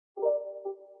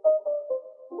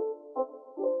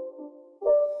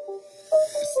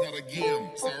again.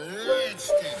 It's a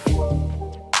redskin.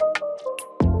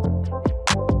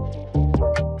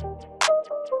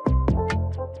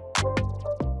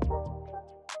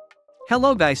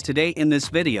 Hello guys, today in this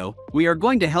video, we are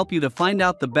going to help you to find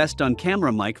out the best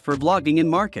on-camera mic for vlogging in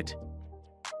market.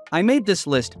 I made this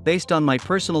list based on my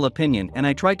personal opinion and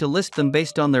I tried to list them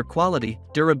based on their quality,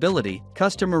 durability,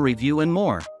 customer review and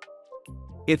more.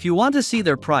 If you want to see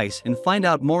their price and find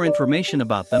out more information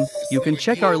about them, you can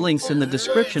check our links in the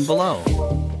description below.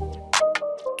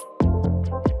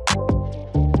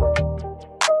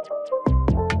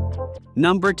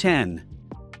 Number 10.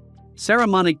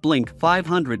 Saramonic Blink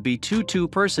 500B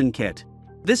 2-person kit.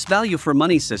 This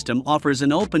value-for-money system offers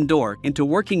an open door into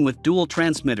working with dual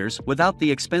transmitters without the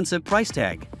expensive price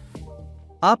tag.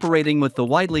 Operating with the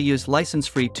widely used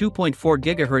license-free 2.4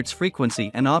 GHz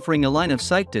frequency and offering a line of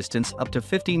sight distance up to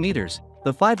 50 meters,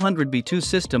 the 500B2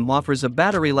 system offers a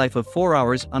battery life of 4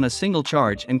 hours on a single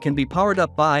charge and can be powered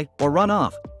up by, or run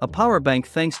off, a power bank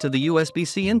thanks to the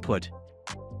USB-C input.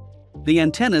 The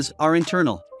antennas are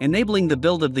internal, enabling the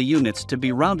build of the units to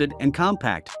be rounded and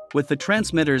compact, with the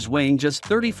transmitters weighing just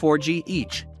 34 g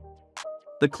each.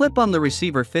 The clip on the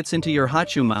receiver fits into your hot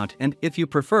shoe mount and, if you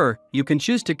prefer, you can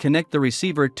choose to connect the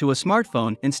receiver to a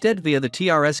smartphone instead via the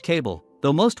TRS cable,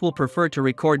 though most will prefer to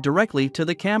record directly to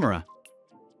the camera.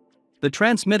 The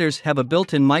transmitters have a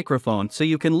built-in microphone so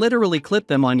you can literally clip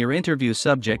them on your interview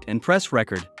subject and press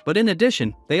record, but in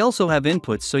addition, they also have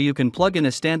inputs so you can plug in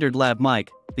a standard lav mic.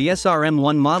 The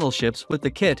SRM1 model ships with the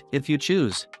kit if you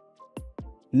choose.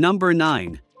 Number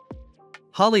 9.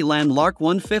 Hollyland Lark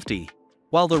 150.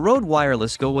 While the Rode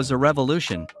Wireless Go was a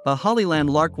revolution, the Hollyland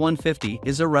Lark 150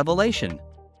 is a revelation.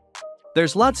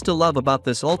 There's lots to love about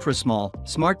this ultra-small,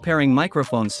 smart pairing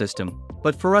microphone system,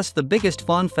 but for us the biggest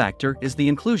fun factor is the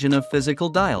inclusion of physical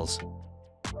dials.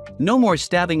 No more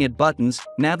stabbing at buttons,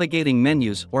 navigating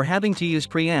menus, or having to use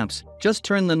preamps, just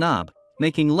turn the knob,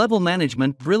 making level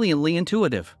management brilliantly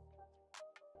intuitive.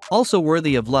 Also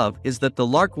worthy of love is that the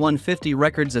Lark 150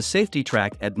 records a safety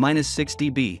track at -6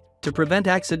 dB, to prevent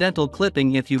accidental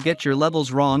clipping if you get your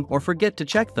levels wrong or forget to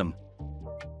check them.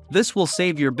 This will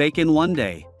save your bacon one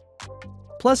day.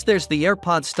 Plus there's the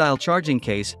AirPod-style charging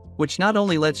case, which not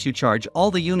only lets you charge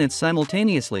all the units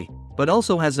simultaneously, but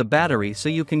also has a battery so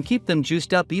you can keep them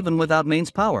juiced up even without mains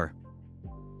power.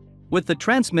 With the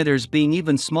transmitters being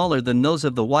even smaller than those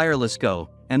of the Wireless Go,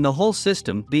 and the whole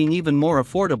system being even more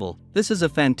affordable, this is a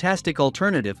fantastic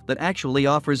alternative that actually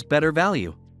offers better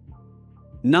value.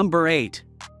 Number 8.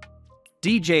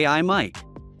 DJI mic.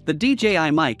 The DJI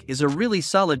mic is a really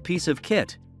solid piece of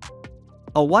kit.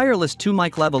 A wireless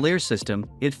 2-mic lavalier system,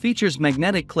 it features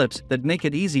magnetic clips that make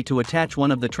it easy to attach one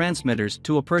of the transmitters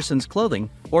to a person's clothing,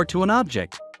 or to an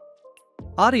object.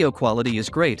 Audio quality is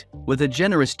great, with a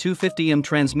generous 250 m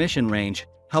transmission range.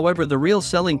 However, the real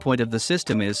selling point of the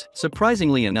system is,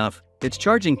 surprisingly enough, its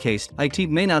charging case. It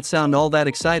may not sound all that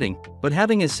exciting, but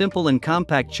having a simple and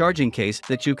compact charging case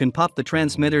that you can pop the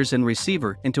transmitters and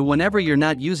receiver into whenever you're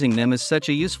not using them is such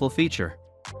a useful feature.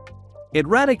 It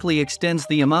radically extends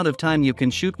the amount of time you can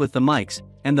shoot with the mics,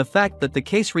 and the fact that the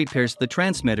case repairs the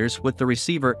transmitters with the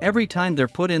receiver every time they're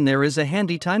put in there is a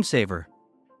handy time saver.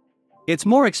 It's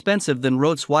more expensive than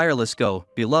Rode's Wireless Go,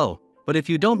 below, but if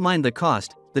you don't mind the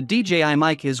cost, the DJI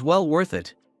mic is well worth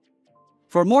it.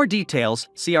 For more details,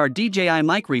 see our DJI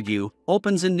mic review,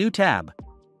 opens a new tab.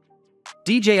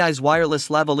 DJI's wireless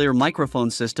lavalier microphone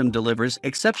system delivers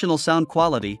exceptional sound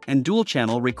quality and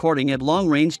dual-channel recording at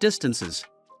long-range distances.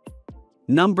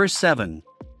 Number 7.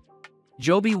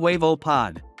 Joby Wavo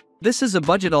Pod. This is a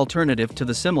budget alternative to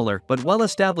the similar but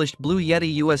well-established Blue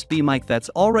Yeti USB mic that's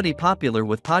already popular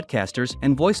with podcasters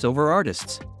and voiceover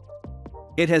artists.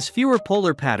 It has fewer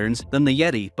polar patterns than the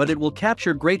Yeti, but it will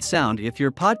capture great sound if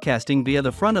you're podcasting via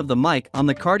the front of the mic on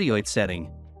the cardioid setting.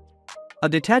 A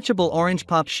detachable orange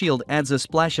pop shield adds a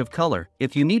splash of color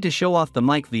if you need to show off the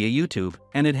mic via YouTube,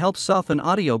 and it helps soften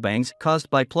audio bangs caused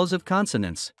by plosive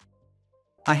consonants.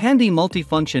 A handy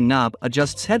multifunction knob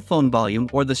adjusts headphone volume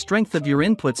or the strength of your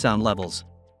input sound levels.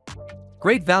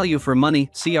 Great value for money.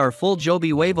 See our full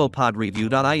Joby Wavo Pod review.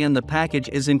 In the package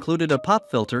is included a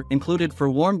pop filter included for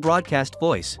warm broadcast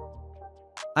voice.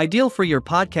 Ideal for your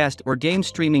podcast or game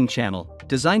streaming channel,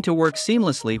 designed to work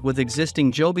seamlessly with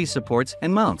existing Joby supports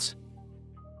and mounts.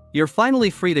 You're finally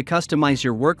free to customize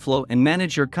your workflow and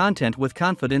manage your content with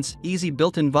confidence. Easy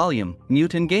built-in volume,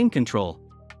 mute and gain control.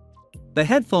 The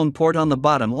headphone port on the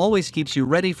bottom always keeps you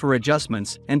ready for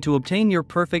adjustments and to obtain your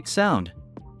perfect sound.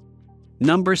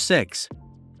 Number 6.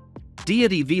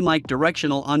 Deity V-Mic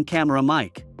Directional On-Camera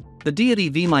Mic. The Deity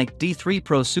V-Mic D3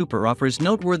 Pro Super offers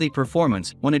noteworthy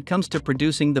performance when it comes to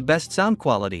producing the best sound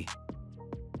quality.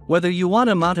 Whether you want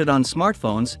to mount it on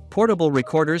smartphones, portable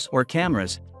recorders, or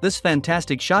cameras, this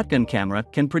fantastic shotgun camera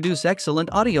can produce excellent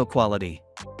audio quality.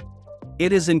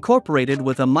 It is incorporated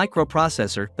with a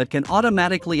microprocessor that can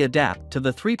automatically adapt to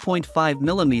the 3.5mm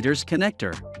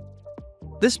connector.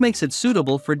 This makes it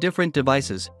suitable for different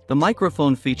devices. The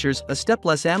microphone features a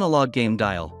stepless analog game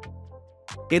dial.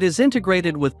 It is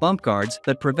integrated with bump guards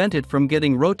that prevent it from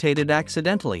getting rotated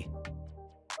accidentally.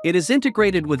 It is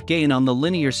integrated with gain on the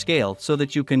linear scale so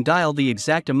that you can dial the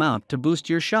exact amount to boost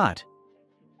your shot.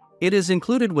 It is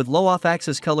included with low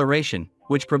off-axis coloration,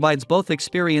 which provides both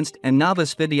experienced and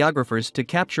novice videographers to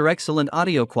capture excellent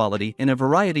audio quality in a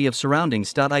variety of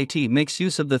surroundings. It makes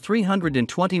use of the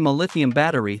 320 mAh lithium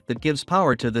battery that gives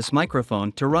power to this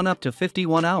microphone to run up to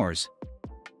 51 hours.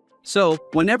 So,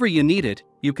 whenever you need it,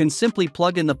 you can simply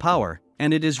plug in the power,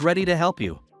 and it is ready to help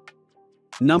you.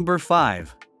 Number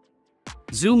 5.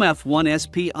 Zoom F1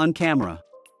 SP on camera.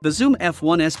 The Zoom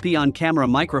F1 SP on camera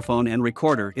microphone and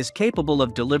recorder is capable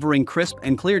of delivering crisp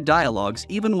and clear dialogues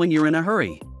even when you're in a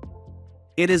hurry.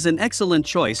 It is an excellent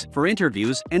choice for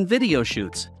interviews and video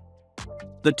shoots.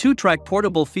 The 2-track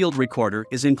portable field recorder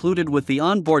is included with the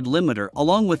onboard limiter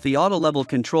along with the auto-level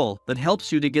control that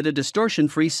helps you to get a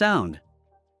distortion-free sound.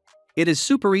 It is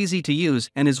super easy to use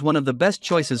and is one of the best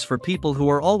choices for people who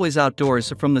are always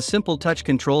outdoors. From the simple touch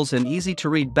controls and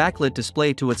easy-to-read backlit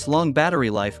display to its long battery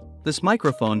life, this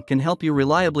microphone can help you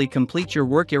reliably complete your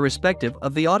work irrespective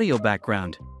of the audio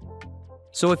background.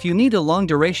 So if you need a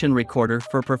long-duration recorder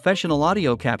for professional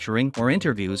audio capturing or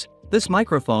interviews, this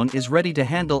microphone is ready to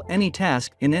handle any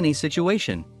task in any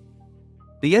situation.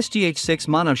 The SGH6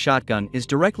 mono shotgun is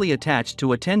directly attached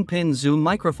to a 10-pin Zoom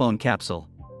microphone capsule.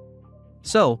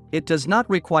 So, it does not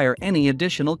require any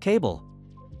additional cable.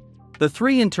 The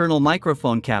 3 internal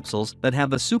microphone capsules that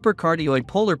have a supercardioid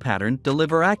polar pattern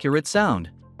deliver accurate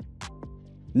sound.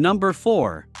 Number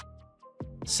 4.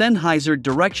 Sennheiser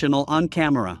Directional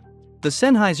On-Camera. The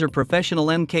Sennheiser Professional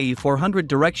MKE400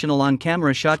 Directional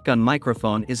On-Camera Shotgun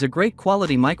Microphone is a great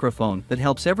quality microphone that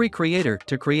helps every creator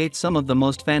to create some of the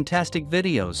most fantastic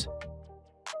videos.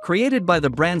 Created by the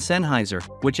brand Sennheiser,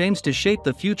 which aims to shape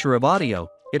the future of audio,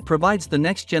 it provides the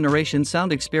next generation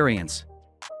sound experience.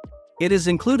 It is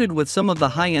included with some of the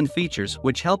high-end features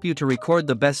which help you to record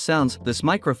the best sounds. This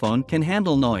microphone can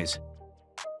handle noise.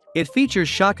 It features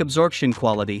shock absorption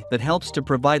quality that helps to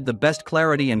provide the best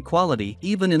clarity and quality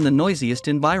even in the noisiest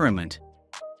environment.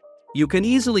 You can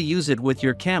easily use it with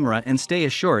your camera and stay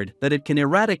assured that it can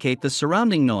eradicate the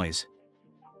surrounding noise.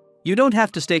 You don't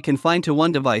have to stay confined to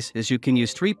one device, as you can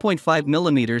use 3.5mm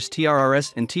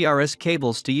TRRS and TRS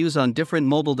cables to use on different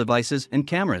mobile devices and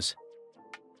cameras.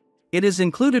 It is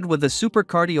included with a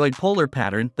supercardioid polar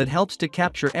pattern that helps to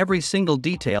capture every single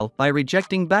detail by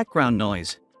rejecting background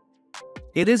noise.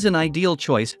 It is an ideal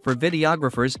choice for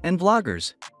videographers and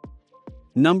vloggers.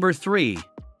 Number 3.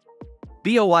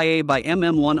 BOIA by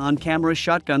MM1 On-Camera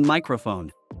Shotgun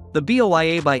Microphone. The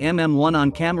BOIA by MM1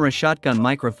 On-Camera Shotgun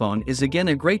Microphone is again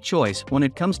a great choice when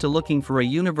it comes to looking for a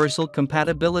universal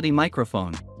compatibility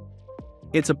microphone.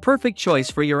 It's a perfect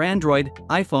choice for your Android,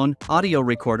 iPhone, audio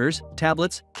recorders,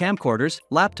 tablets, camcorders,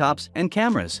 laptops, and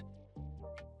cameras.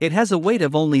 It has a weight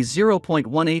of only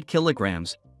 0.18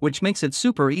 kilograms, which makes it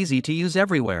super easy to use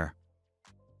everywhere.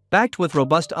 Backed with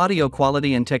robust audio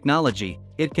quality and technology,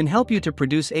 it can help you to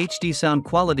produce HD sound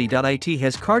quality. It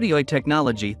has cardioid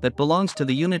technology that belongs to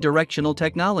the unidirectional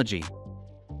technology.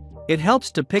 It helps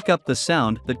to pick up the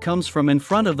sound that comes from in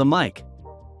front of the mic.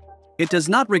 It does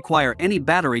not require any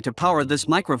battery to power this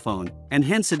microphone, and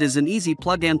hence it is an easy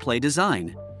plug-and-play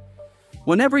design.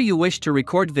 Whenever you wish to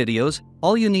record videos,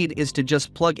 all you need is to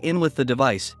just plug in with the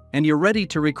device, and you're ready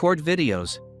to record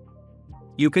videos.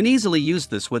 You can easily use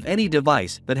this with any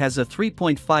device that has a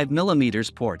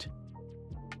 3.5mm port.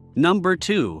 Number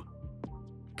 2.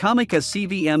 Comica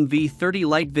CVM V30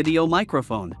 Lite Video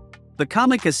Microphone. The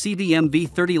Comica CVM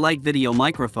V30 Lite Video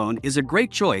Microphone is a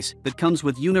great choice that comes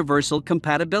with universal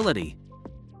compatibility.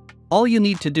 All you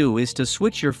need to do is to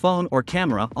switch your phone or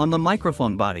camera on the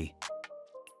microphone body.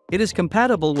 It is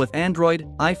compatible with Android,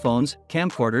 iPhones,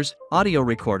 camcorders, audio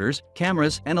recorders,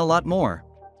 cameras, and a lot more.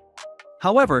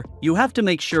 However, you have to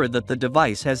make sure that the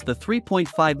device has the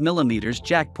 3.5mm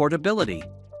jack portability.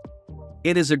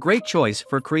 It is a great choice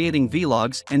for creating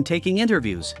vlogs and taking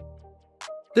interviews.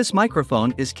 This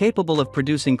microphone is capable of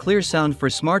producing clear sound for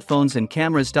smartphones and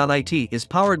cameras. It is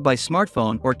powered by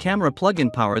smartphone or camera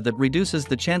plug-in power that reduces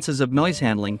the chances of noise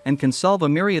handling and can solve a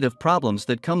myriad of problems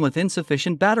that come with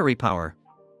insufficient battery power.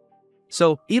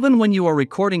 So, even when you are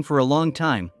recording for a long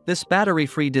time, this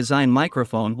battery-free design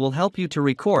microphone will help you to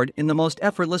record in the most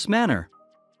effortless manner.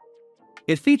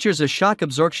 It features a shock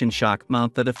absorption shock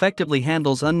mount that effectively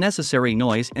handles unnecessary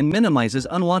noise and minimizes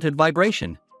unwanted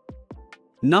vibration.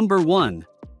 Number 1.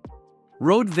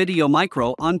 Rode Video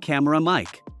Micro On-Camera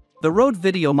Mic. The Rode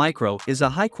Video Micro is a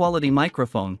high-quality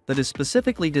microphone that is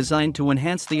specifically designed to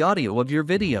enhance the audio of your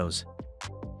videos.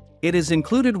 It is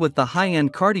included with the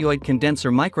high-end cardioid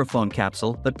condenser microphone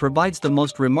capsule that provides the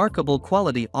most remarkable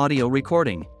quality audio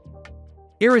recording.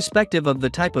 Irrespective of the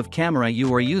type of camera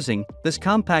you are using, this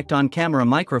compact on-camera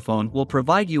microphone will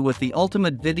provide you with the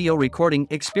ultimate video recording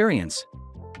experience.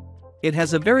 It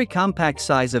has a very compact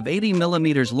size of 80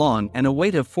 mm long and a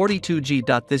weight of 42 g.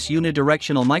 This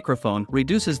unidirectional microphone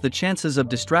reduces the chances of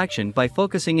distraction by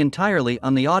focusing entirely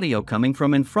on the audio coming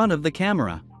from in front of the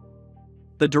camera.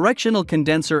 The directional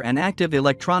condenser and active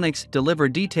electronics deliver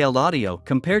detailed audio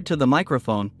compared to the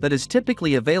microphone that is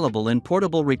typically available in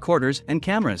portable recorders and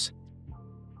cameras.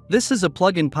 This is a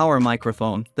plug-in power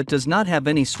microphone that does not have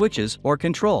any switches or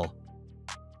control.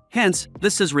 Hence,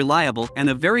 this is reliable and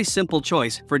a very simple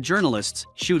choice for journalists,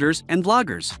 shooters, and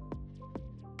vloggers.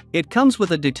 It comes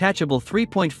with a detachable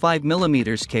 3.5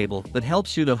 mm cable that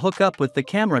helps you to hook up with the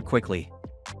camera quickly.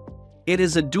 It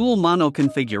is a dual mono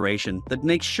configuration that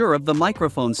makes sure of the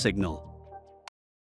microphone signal.